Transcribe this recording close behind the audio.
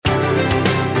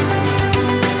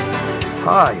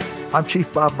Hi, I'm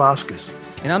Chief Bob Vásquez.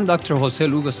 And I'm Dr. Jose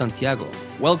Lugo Santiago.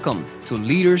 Welcome to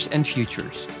Leaders and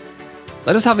Futures.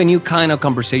 Let us have a new kind of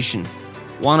conversation,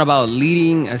 one about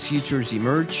leading as futures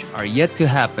emerge, are yet to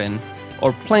happen,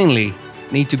 or plainly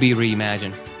need to be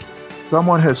reimagined.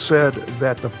 Someone has said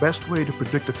that the best way to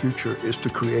predict the future is to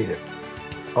create it.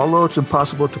 Although it's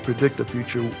impossible to predict the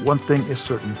future, one thing is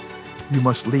certain: you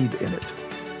must lead in it.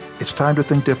 It's time to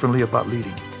think differently about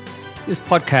leading. This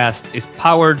podcast is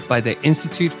powered by the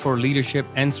Institute for Leadership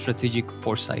and Strategic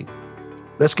Foresight.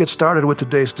 Let's get started with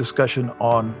today's discussion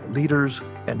on leaders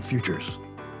and futures.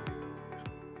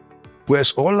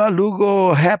 Pues hola,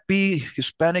 Lugo. Happy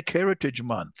Hispanic Heritage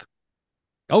Month.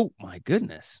 Oh, my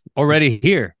goodness. Already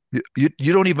here.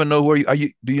 You don't even know where you are.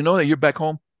 Do you know that you're back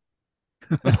home?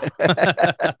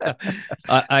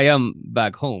 I am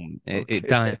back home. Okay.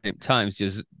 Times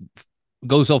just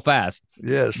go so fast.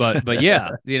 Yes. But yeah,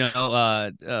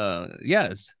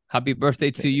 yes. Happy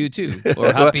birthday to you too.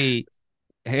 Or happy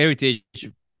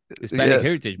Hispanic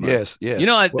Heritage Month.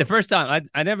 Yes. The first time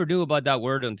I never knew about that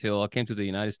word until I came to the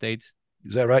United States.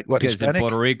 Is that right? What, because Hispanic? in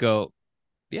Puerto Rico,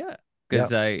 yeah.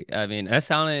 Because Yeah.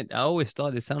 I always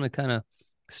thought it sounded kind of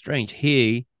strange.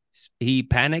 He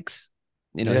panics.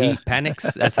 He panics.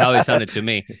 That's how it sounded to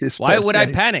me. Why would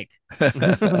I panic?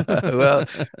 Well,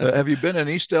 have you been in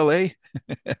East LA?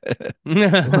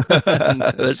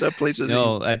 There's some places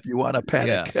you want to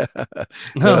panic. Yeah.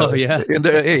 Yeah. And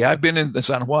hey, I've been in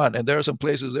San Juan, and there are some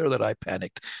places there that I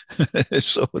panicked.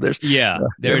 So there's there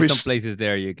are some places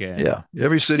there you can. Yeah,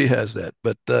 every city has that.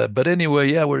 But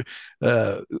anyway, yeah, we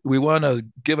want to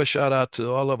give a shout out to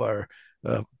all of our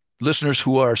listeners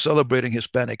who are celebrating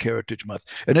Hispanic Heritage Month.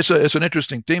 And it's an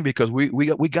interesting thing because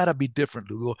we got to be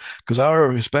different, Lugo, because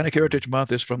our Hispanic Heritage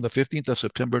Month is from the 15th of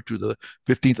September to the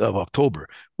 15th of October,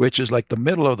 which is like the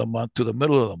middle of the month to the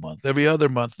middle of the month. Every other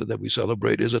month that we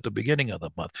celebrate is at the beginning of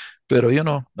the month. But,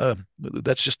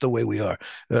 that's just the way we are.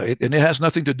 And it has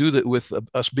nothing to do with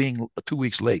us being 2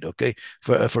 weeks late, okay,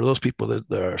 for those people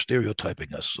that are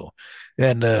stereotyping us. So,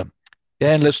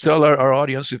 and let's tell our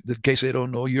audience, in case they don't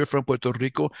know, you're from Puerto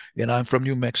Rico and I'm from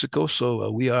New Mexico,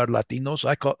 so we are Latinos.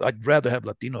 I'd rather have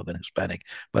Latino than Hispanic,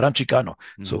 but I'm Chicano.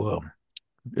 Mm-hmm. So,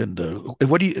 and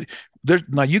what do you?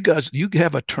 Now you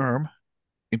have a term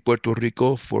in Puerto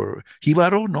Rico for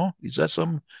Jíbaro, no? Is that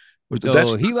some? So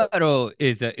Jíbaro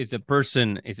is a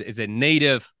person, is a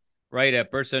native, right? A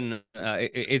person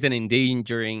is an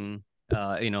endangering.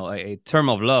 A term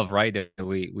of love, right? That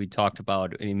we talked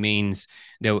about. It means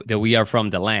that we are from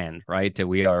the land, right? That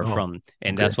we are from,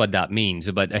 and that's what that means.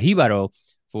 But a jíbaro,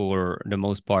 for the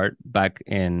most part, back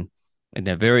in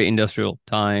the very industrial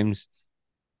times,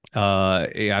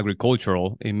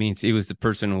 agricultural, it means it was the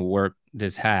person who worked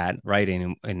this hat, right,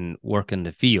 and work in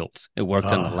the fields. It worked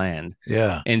on the land.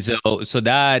 Yeah. And so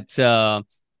that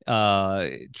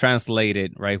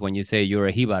translated, right, when you say you're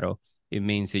a jíbaro, it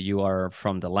means that you are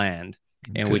from the land,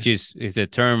 and which is a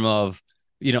term of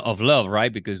love,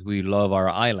 right? Because we love our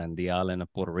island, the island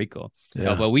of Puerto Rico.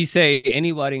 Yeah. But we say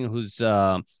anybody who's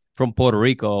from Puerto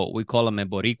Rico, we call them a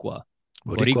Boricua.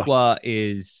 Boricua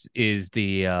is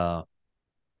the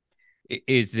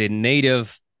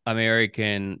Native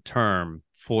American term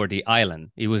for the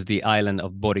island. It was the island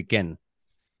of Boriquen.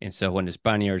 And so when the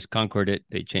Spaniards conquered it,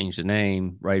 they changed the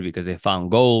name, right? Because they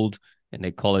found gold, and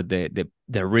they call it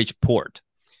the rich port,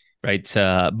 right?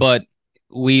 But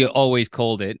we always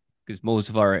called it, because most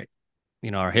of our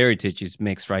heritage is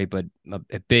mixed, right? But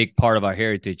a big part of our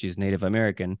heritage is Native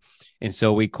American, and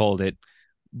so we called it,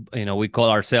 we call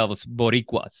ourselves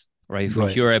Boricuas, right? So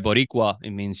if you're a Boricua,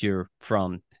 it means you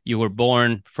were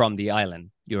born from the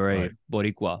island. You're a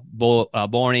Boricua,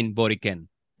 born in Boriquen.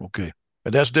 Okay,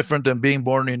 and that's different than being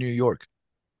born in New York.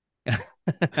 Yeah,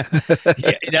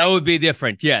 that would be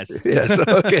different. Yes.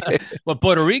 Okay. But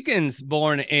Puerto Ricans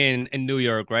born in New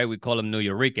York, right? We call them New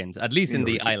Yorkers, at least in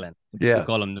the island. Yeah. We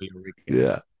call them New Yorkers.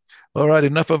 Yeah. All right.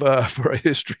 Enough for a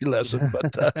history lesson,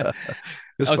 but that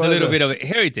was a little bit of a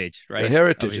heritage, right?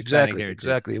 Heritage,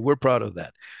 exactly. We're proud of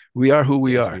that. We are who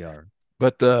we are. We are.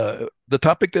 But the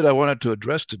topic that I wanted to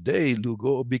address today,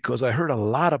 Lugo, because I heard a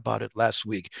lot about it last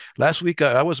week. Last week,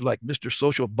 I was like Mr.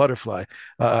 Social Butterfly.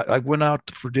 I went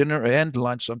out for dinner and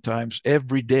lunch sometimes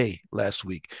every day last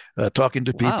week, talking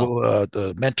to people,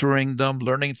 mentoring them,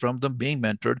 learning from them, being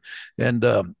mentored. And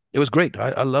it was great.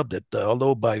 I loved it.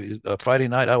 Although by Friday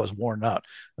night, I was worn out.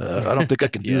 I don't think I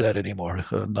can do that anymore.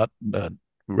 Not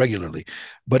regularly.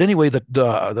 But anyway,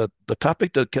 the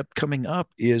topic that kept coming up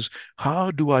is,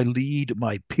 how do I lead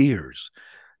my peers?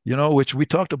 Which we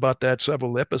talked about that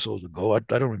several episodes ago. I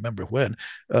don't remember when,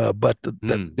 but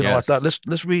I thought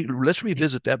let's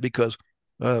revisit that, because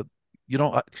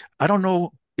I don't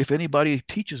know if anybody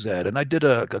teaches that. And I did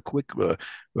a quick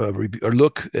review, or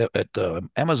look at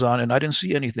Amazon, and I didn't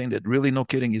see anything that really, no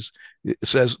kidding, it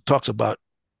says talks about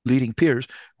leading peers.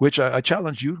 Which I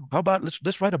challenge you. How about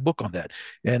let's write a book on that,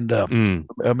 and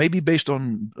Mm, maybe based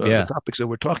on the yeah. topics that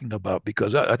we're talking about,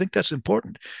 because I think that's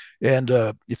important. And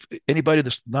if anybody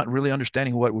that's not really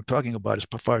understanding what we're talking about as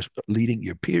far as leading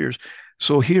your peers,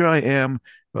 so here I am.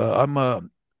 I'm a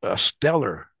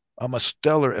stellar. I'm a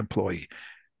stellar employee,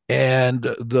 and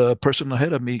the person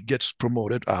ahead of me gets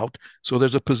promoted out. So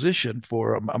there's a position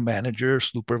for a manager,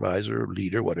 supervisor,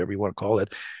 leader, whatever you want to call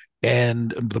it, and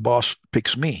the boss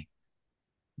picks me.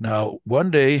 Now,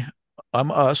 one day, I'm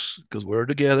us because we're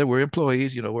together, we're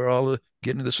employees, we're all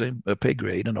getting the same pay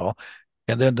grade and all.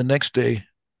 And then the next day,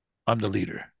 I'm the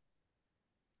leader.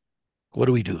 What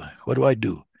do we do? What do I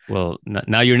do? Well,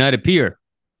 now you're not a peer,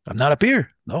 I'm not a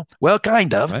peer. No. Well,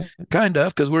 right? kind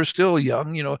of, because we're still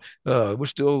young. We're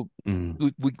still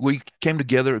Mm. we came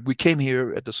together. We came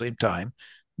here at the same time.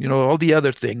 All the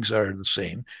other things are the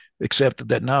same, except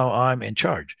that now I'm in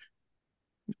charge.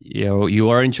 You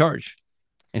are in charge.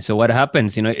 And so what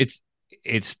happens,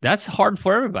 it's that's hard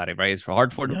for everybody, right? It's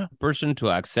hard for the Yeah. person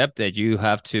to accept that you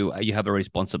have a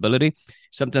responsibility.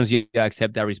 Sometimes you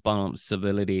accept that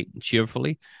responsibility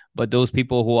cheerfully, but those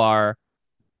people who are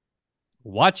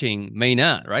watching may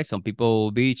not, right? Some people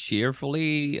will be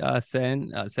cheerfully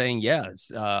saying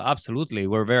yes, absolutely,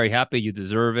 we're very happy, you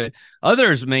deserve it.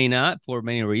 Others may not, for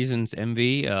many reasons,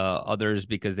 envy. Others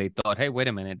because they thought, hey, wait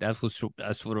a minute, that's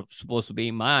sort of supposed to be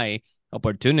my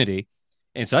opportunity.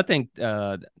 And so I think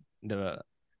the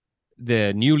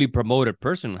the newly promoted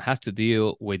person has to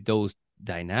deal with those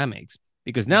dynamics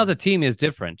because now the team is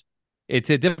different.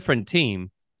 It's a different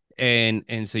team,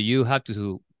 and so you have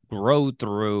to grow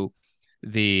through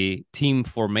the team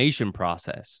formation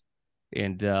process.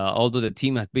 And although the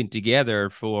team has been together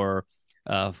for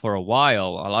a while,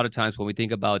 a lot of times when we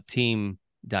think about team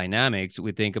dynamics,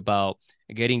 we think about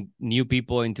getting new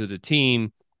people into the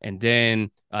team, and then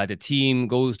the team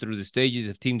goes through the stages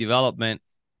of team development,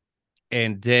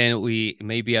 and then we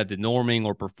maybe at the norming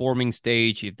or performing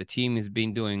stage if the team has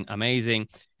been doing amazing,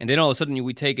 and then all of a sudden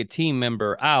we take a team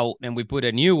member out and we put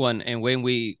a new one, and when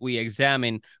we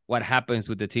examine what happens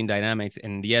with the team dynamics,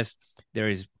 and yes, there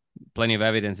is plenty of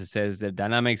evidence that says that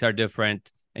dynamics are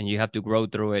different and you have to grow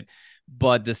through it,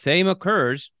 but the same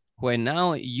occurs when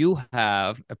now you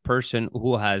have a person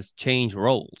who has changed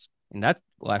roles, and that's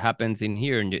what happens in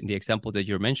here in the example that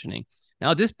you're mentioning.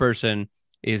 Now this person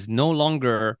is no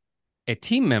longer a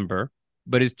team member,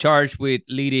 but is charged with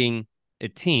leading a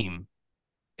team.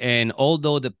 And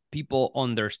although the people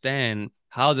understand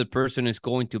how the person is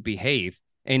going to behave,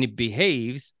 and it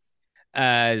behaves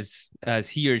as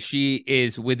he or she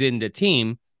is within the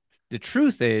team, the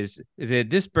truth is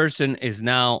that this person is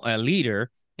now a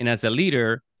leader, and as a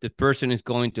leader, the person is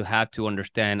going to have to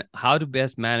understand how to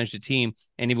best manage the team,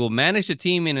 and it will manage the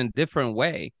team in a different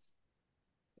way,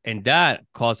 and that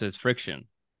causes friction.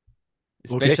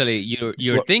 Okay. Especially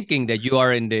you're Well, thinking that you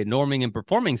are in the norming and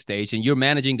performing stage and you're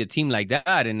managing the team like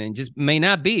that, and it just may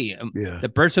not be. yeah. The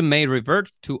person may revert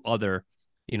to other,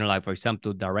 like for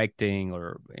example directing,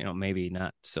 or maybe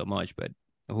not so much, but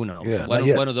who knows, Yeah. Not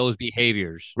yet. one of those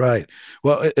behaviors. Right.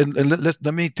 Well, and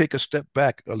let me take a step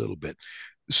back a little bit.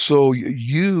 So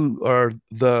you are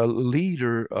the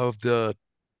leader of the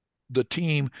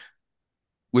team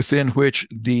within which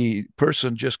the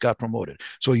person just got promoted.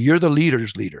 So you're the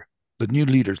leader's leader, the new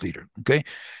leader's leader. Okay.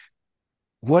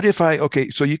 What if okay,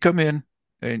 so you come in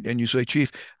and you say,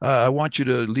 Chief, I want you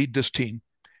to lead this team.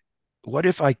 What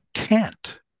if I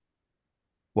can't?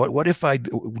 What if I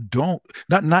don't?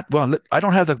 Not well. I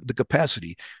don't have the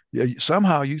capacity. Yeah,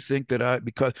 somehow you think that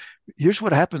because here's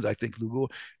what happens. I think, Lugo,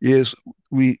 is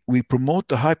we promote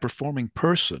the high performing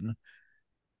person,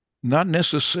 not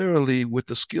necessarily with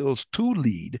the skills to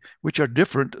lead, which are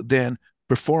different than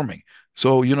performing.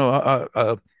 So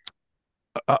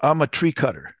I'm a tree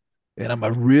cutter, and I'm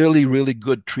a really, really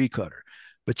good tree cutter.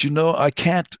 But I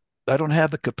can't. I don't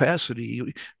have the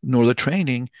capacity nor the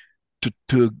training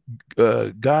to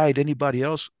guide anybody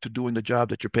else to doing the job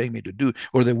that you're paying me to do,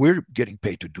 or that we're getting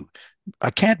paid to do.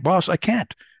 I can't, boss. I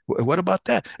can't. What about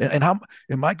that? And how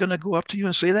am I going to go up to you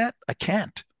and say that? I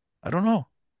can't. I don't know.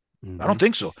 I Mm-hmm. don't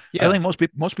think so. I Yeah. think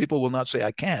most people will not say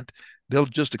I can't. They'll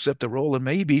just accept the role and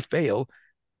maybe fail,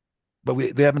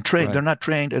 but they haven't trained. They're Right. not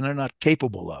trained and they're not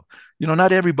capable of.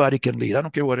 Not everybody can lead. I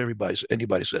don't care what anybody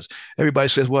says. Everybody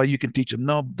says, well, you can teach them.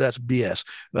 No, that's BS.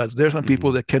 There's some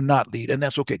people Mm-hmm. that cannot lead, and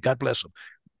that's okay. God bless them.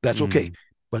 That's okay. Mm-hmm.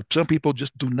 But some people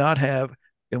just do not have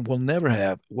and will never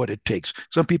have what it takes.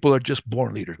 Some people are just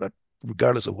born leaders,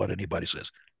 regardless of what anybody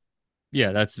says.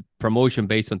 Yeah, that's promotion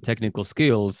based on technical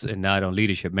skills and not on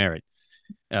leadership merit.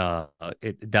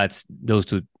 That's those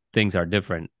two things are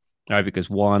different, right? Because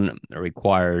one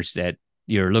requires that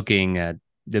you're looking at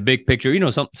the big picture.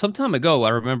 Some time ago, I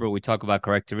remember we talked about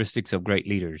characteristics of great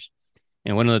leaders,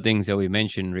 and one of the things that we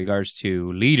mentioned in regards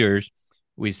to leaders,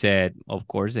 we said, of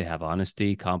course, they have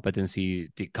honesty, competency.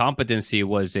 The competency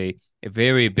was a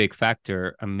very big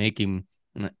factor in making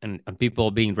and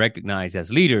people being recognized as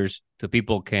leaders, so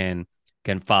people can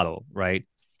follow, right?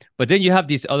 But then you have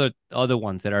these other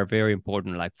ones that are very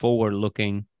important, like forward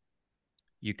looking.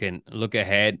 You can look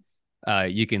ahead.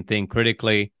 You can think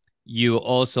critically. You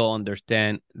also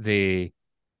understand the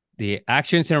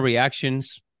actions and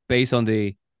reactions based on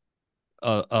the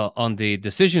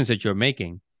decisions that you're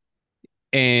making,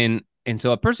 and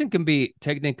so a person can be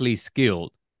technically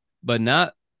skilled, but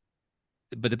not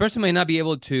but the person may not be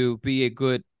able to be a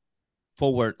good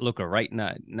forward looker, right?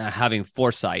 Not having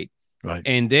foresight. Right.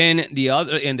 And then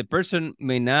the person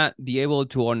may not be able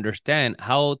to understand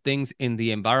how things in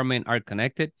the environment are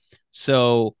connected.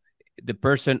 So the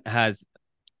person has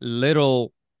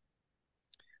little,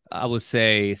 I would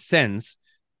say, sense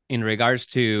in regards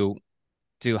to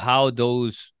how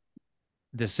those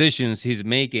decisions he's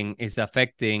making is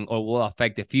affecting or will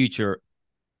affect the future,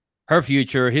 her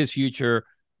future, his future,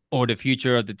 or the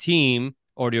future of the team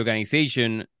or the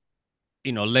organization,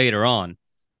 later on.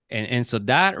 And so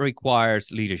that requires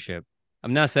leadership.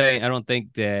 I'm not saying I don't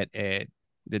think that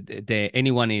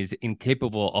anyone is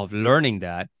incapable of learning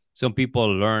that. Some people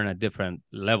learn at different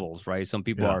levels, right? Some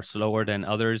people Yeah. are slower than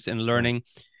others in Right. learning.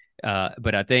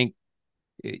 But I think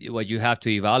what you have to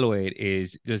evaluate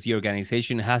is, does the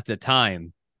organization has the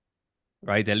time,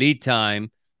 right? The lead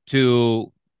time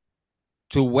to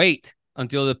wait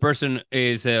until the person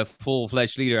is a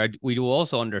full-fledged leader. We do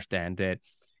also understand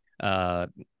uh,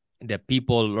 that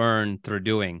people learn through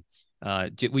doing.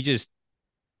 We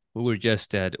were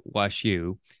just at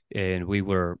WashU, and we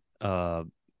were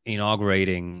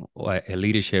inaugurating a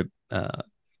leadership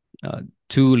uh,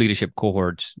 two leadership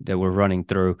cohorts that we're running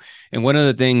through. And one of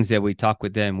the things that we talked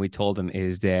with them, we told them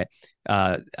is that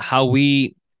how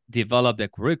we developed the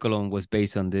curriculum was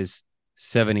based on this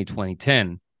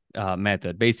 70-20-10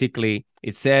 method. Basically,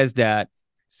 it says that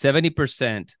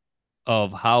 70%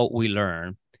 of how we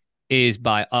learn is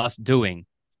by us doing.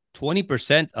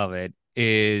 20% of it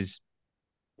is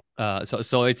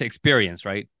so it's experience,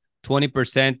 right?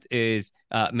 20% is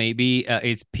maybe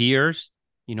it's peers.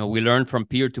 We learn from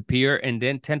peer to peer, and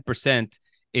then 10%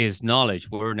 is knowledge.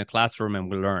 We're in a classroom and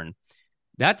we learn.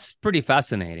 That's pretty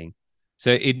fascinating.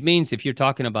 So it means if you're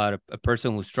talking about a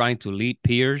person who's trying to lead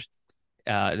peers,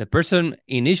 the person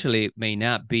initially may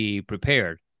not be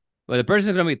prepared, but the person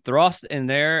is going to be thrust in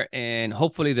there, and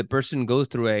hopefully the person goes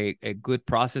through a good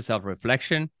process of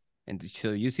reflection. And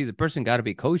so you see the person got to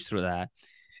be coached through that.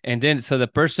 And then so the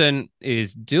person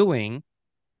is doing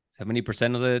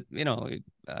 70% of the,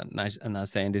 I'm not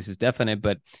saying this is definite,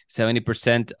 but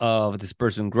 70% of this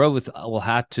person growth will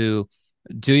have to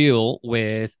deal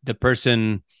with the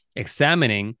person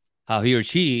examining how he or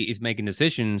she is making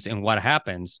decisions and what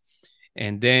happens.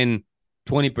 And then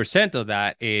 20% of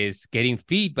that is getting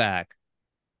feedback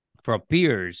from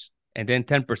peers. And then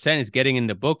 10% is getting in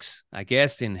the books, I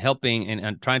guess, and helping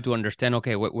and trying to understand,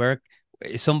 okay, where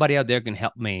somebody out there can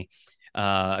help me.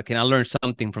 Can I learn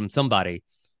something from somebody?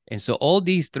 And so all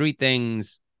these three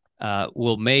things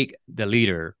will make the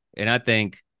leader. And I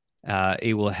think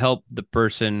it will help the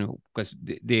person, because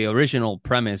the original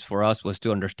premise for us was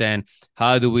to understand,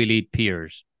 how do we lead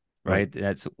peers, Right. right?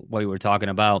 That's what we were talking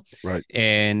about. Right.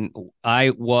 And I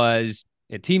was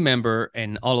a team member,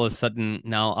 and all of a sudden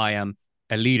now I am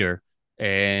a leader.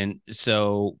 And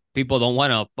so people don't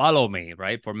want to follow me,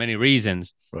 right? For many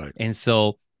reasons. Right. And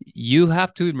so you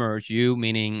have to emerge, you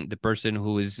meaning the person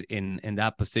who is in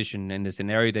that position in the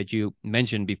scenario that you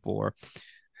mentioned before,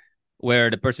 where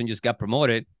the person just got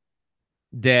promoted,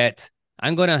 that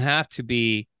I'm going to have to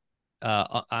be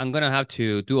I'm going to have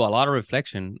to do a lot of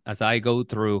reflection as I go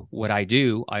through what I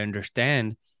do. I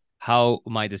understand how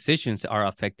my decisions are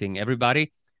affecting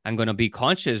everybody. I'm going to be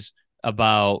conscious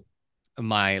about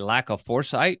my lack of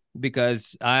foresight,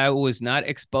 because I was not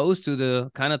exposed to the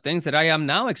kind of things that I am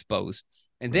now exposed.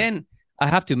 And Right. then I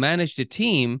have to manage the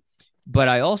team, but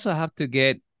I also have to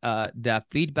get that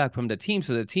feedback from the team,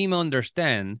 so the team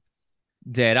understand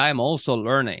that I'm also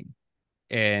learning.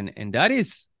 And that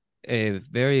is a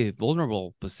very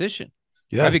vulnerable position,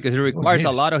 right? Yeah. Because it Oh, requires a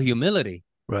indeed. lot of humility,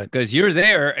 Right. because you're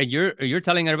there and you're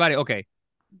telling everybody, okay,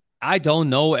 I don't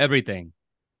know everything,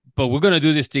 but we're gonna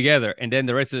do this together. And then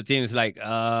the rest of the team is like,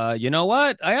 you know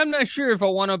what? I am not sure if I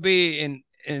want to be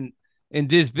in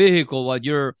this vehicle while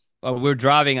you're we're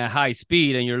driving at high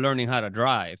speed and you're learning how to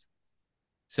drive.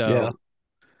 Yeah.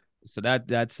 So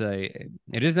that's it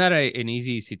is not an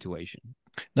easy situation.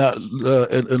 Now,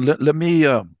 let me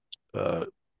uh,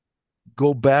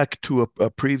 go back to a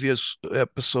previous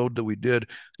episode that we did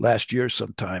last year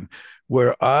sometime,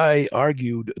 where I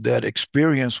argued that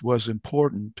experience was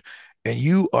important and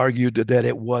you argued that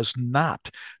it was not.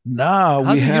 Now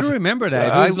How we do you have remember that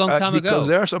if it was a long I time because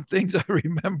ago? there are some things I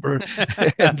remember,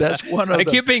 and that's one Are of you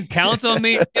them. keeping count on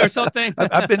me or something?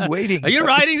 I've been Are waiting. you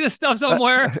writing this stuff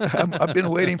somewhere? I've been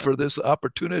waiting for this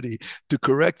opportunity to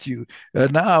correct you.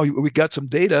 Now we got some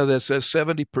data that says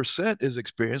 70% is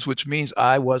experience, which means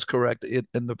I was correct in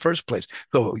the first place.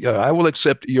 So yeah, I will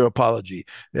accept your apology,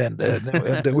 and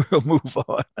then we'll move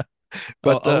on.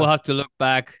 But I will have to look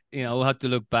back. We'll have to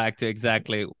look back to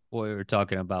exactly what we were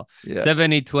talking about. yeah,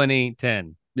 70, 20,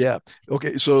 10. yeah.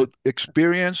 Okay, so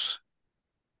experience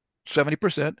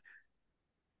 70%.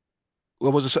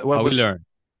 What was it? What How we was? learn.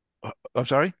 I'm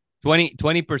sorry.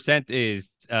 20%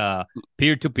 is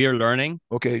peer-to-peer learning.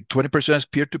 Okay, 20% is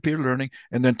peer-to-peer learning,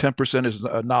 and then 10% is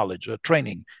knowledge,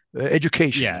 training,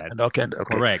 education, Yeah, and okay, okay,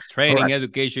 correct. all Training, right.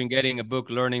 education, getting a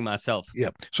book, learning myself. Yeah.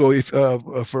 So if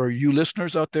for you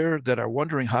listeners out there that are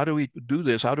wondering how do we do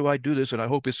this, how do I do this, and I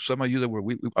hope it's some of you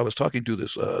that I was talking to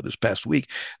this past week.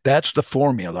 That's the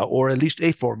formula, or at least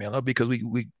a formula, because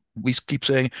we keep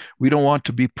saying we don't want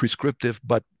to be prescriptive,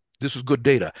 but this is good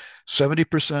data.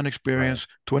 70% Right. experience,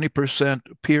 20%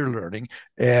 peer learning,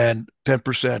 and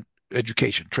 10%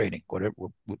 education, training, whatever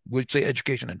we'd say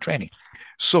education and training.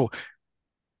 So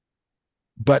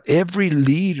but every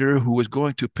leader who is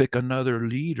going to pick another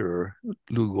leader,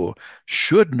 Lugo,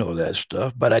 should know that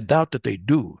stuff, but I doubt that they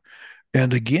do.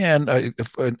 And again, and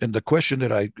the question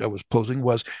that I was posing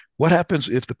was, what happens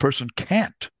if the person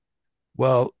can't?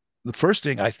 Well, the first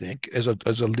thing I think as a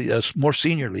more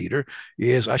senior leader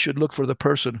is I should look for the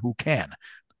person who can,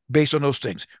 based on those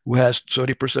things, who has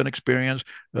 30% experience,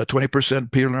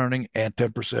 20% peer learning, and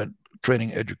 10%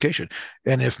 training education.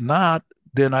 And if not,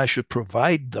 then I should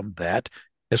provide them that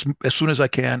as soon as I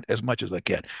can, as much as I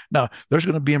can. Now, there's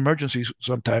going to be emergencies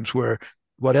sometimes where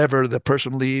whatever the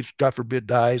person leaves, God forbid,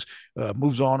 dies,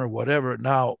 moves on or whatever.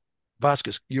 Now,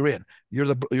 Vasquez, you're in. You're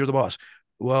the boss.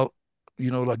 Well,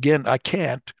 again, I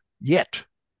can't yet.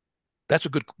 That's a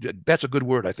good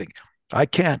word, I think. I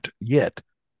can't yet.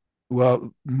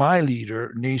 Well, my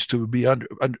leader needs to be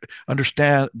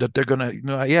understand that they're gonna,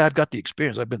 yeah, I've got the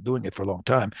experience. I've been doing it for a long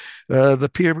time. The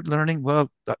peer learning,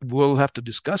 well, we'll have to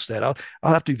discuss that. I'll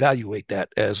have to evaluate that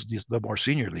as the more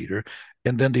senior leader,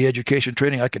 and then the education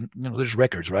training. I can, there's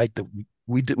records, right? That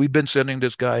we've been sending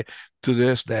this guy to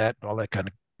this, that, all that kind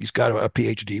of. He's got a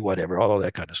PhD, whatever, all of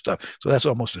that kind of stuff. So that's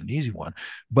almost an easy one.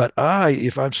 But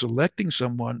if I'm selecting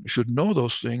someone, should know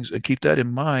those things and keep that in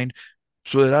mind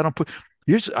so that I don't put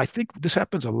I think this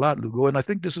happens a lot, Lugo, and I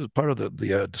think this is part of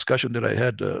the discussion that I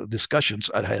had, discussions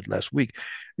I had last week,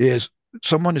 is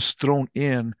someone is thrown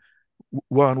in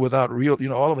one without real,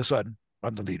 all of a sudden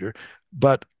I'm the leader,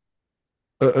 but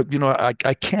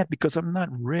I can't because I'm not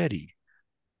ready.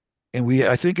 And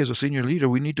I think as a senior leader,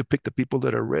 we need to pick the people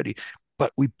that are ready,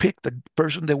 but we pick the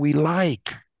person that we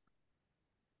like.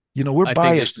 We're I think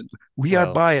biased. it's We are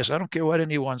well. biased. I don't care what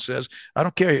anyone says. I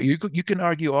don't care. You can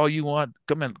argue all you want.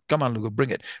 Come on, Lugo, bring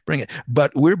it.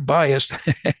 But we're biased.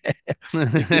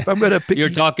 If I'm gonna pick You're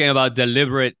you, talking about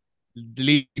deliberate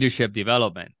leadership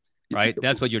development, right?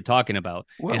 That's what you're talking about.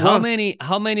 well, And how well, many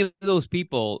how many of those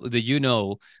people that you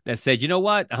know that said, you know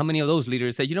what? How many of those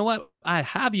leaders said, you know what? I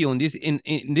have you on this in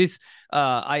this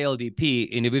ILDP,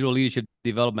 individual leadership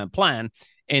development plan,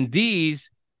 and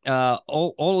these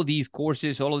all of these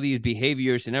courses, all of these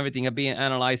behaviors and everything have been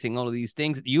analyzing all of these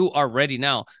things. You are ready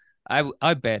now.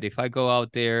 I bet if I go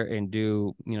out there and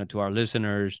do, to our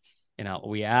listeners,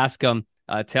 we ask them,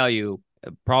 I tell you,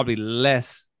 probably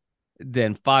less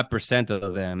than 5%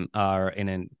 of them are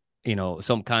in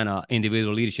some kind of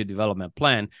individual leadership development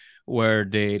plan where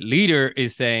the leader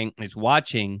is saying, is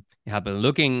watching, have been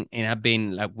looking, and have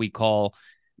been, like we call,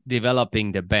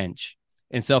 developing the bench.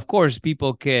 And so, of course,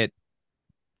 people get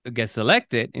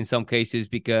selected in some cases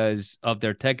because of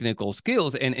their technical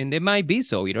skills, and they might be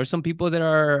so. Some people they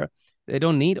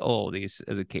don't need all this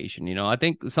education. I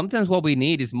think sometimes what we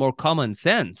need is more common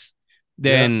sense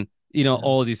yeah, than yeah,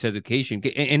 all this education.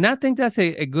 And I think that's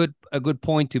a good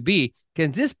point to be.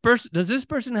 Does this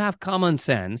person have common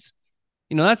sense?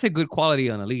 That's a good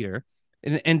quality on a leader.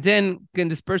 And then can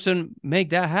this person make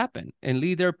that happen and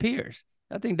lead their peers?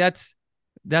 I think that's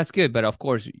good. But of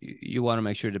course, you want to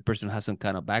make sure the person has some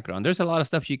kind of background. There's a lot of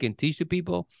stuff you can teach to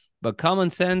people, but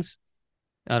common sense,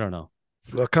 I don't know.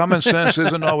 Well, common sense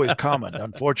isn't always common,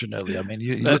 unfortunately. I mean,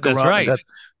 you look That's around and right.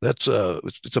 that's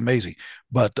it's amazing.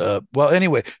 But well,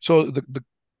 anyway, so the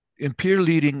in peer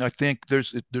leading, I think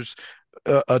there's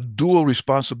a dual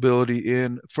responsibility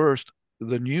in first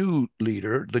the new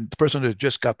leader, the person that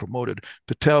just got promoted,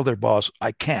 to tell their boss,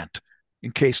 I can't,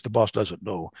 in case the boss doesn't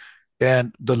know,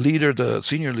 and the leader, the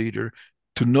senior leader,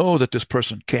 to know that this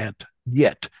person can't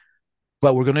yet,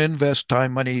 but we're going to invest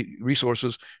time, money,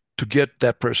 resources to get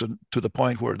that person to the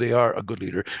point where they are a good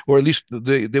leader, or at least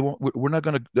they won't. We're not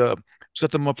going to set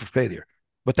them up for failure.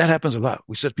 But that happens a lot.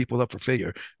 We set people up for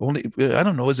failure. Only I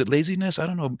don't know. Is it laziness? I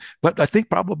don't know. But I think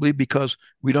probably because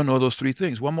we don't know those three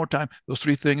things. One more time, those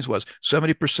three things was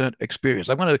 70% experience.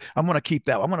 I'm gonna keep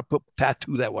that. I'm gonna put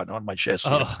tattoo that one on my chest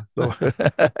here. Oh, So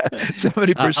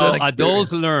 70%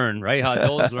 adults experience. learn, right? How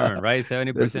adults learn, right?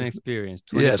 70% experience,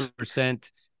 Yes.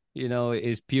 20%,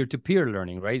 is peer-to-peer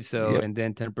learning, right? So, Yep. and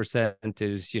then 10%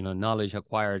 is, knowledge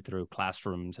acquired through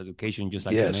classrooms, education, just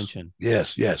like you Yes, mentioned.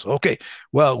 yes, yes. Okay.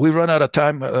 Well, we run out of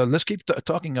time. Let's keep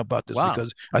talking about this Wow.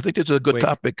 because I think it's a good Quick.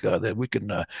 topic that we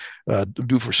can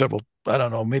do for several, I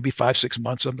don't know, maybe 5, 6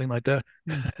 months, something like that,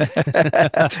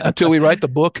 until we write the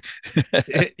book.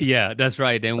 Yeah, that's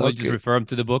right. Then we'll just Okay, refer them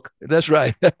to the book. that's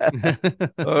right.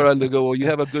 All right, Lugo. Well, you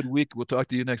have a good week. We'll talk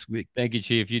to you next week. Thank you,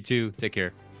 Chief. You too. Take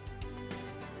care.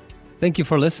 Thank you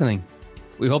for listening.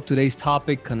 We hope today's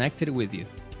topic connected with you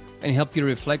and helped you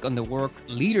reflect on the work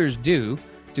leaders do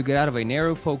to get out of a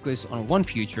narrow focus on one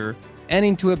future and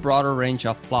into a broader range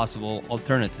of plausible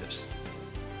alternatives.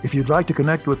 If you'd like to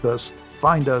connect with us,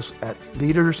 find us at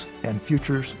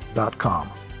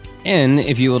leadersandfutures.com. And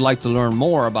if you would like to learn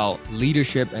more about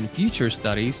leadership and future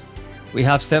studies, we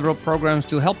have several programs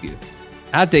to help you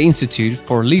at the Institute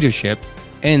for Leadership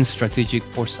and Strategic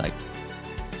Foresight.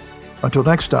 Until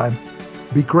next time,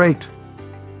 be great